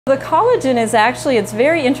The collagen is actually, it's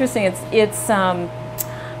very interesting. It's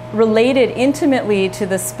related intimately to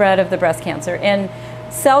the spread of the breast cancer. And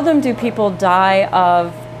seldom do people die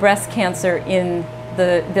of breast cancer in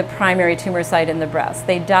the primary tumor site in the breast.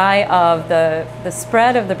 They die of the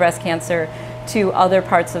spread of the breast cancer to other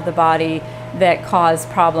parts of the body that cause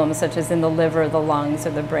problems, such as in the liver, the lungs,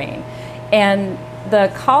 or the brain. And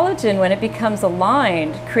the collagen, when it becomes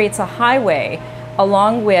aligned, creates a highway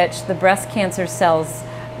along which the breast cancer cells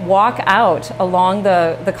walk out along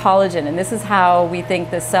the collagen. And this is how we think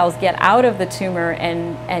the cells get out of the tumor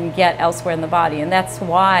and get elsewhere in the body. And that's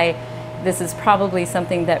why this is probably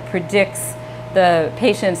something that predicts the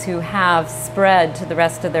patients who have spread to the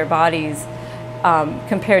rest of their bodies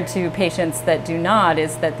compared to patients that do not,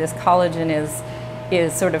 is that this collagen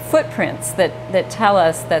is sort of footprints that tell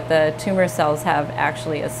us that the tumor cells have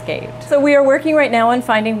actually escaped. So we are working right now on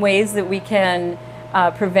finding ways that we can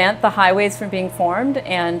prevent the highways from being formed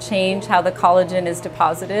and change how the collagen is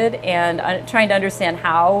deposited, and trying to understand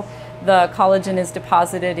how the collagen is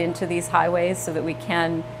deposited into these highways so that we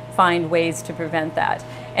can find ways to prevent that.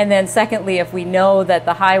 And then secondly, if we know that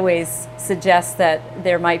the highways suggest that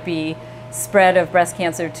there might be spread of breast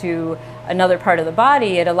cancer to another part of the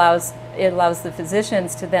body, it allows the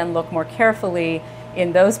physicians to then look more carefully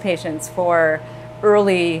in those patients for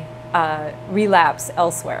early relapse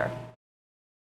elsewhere.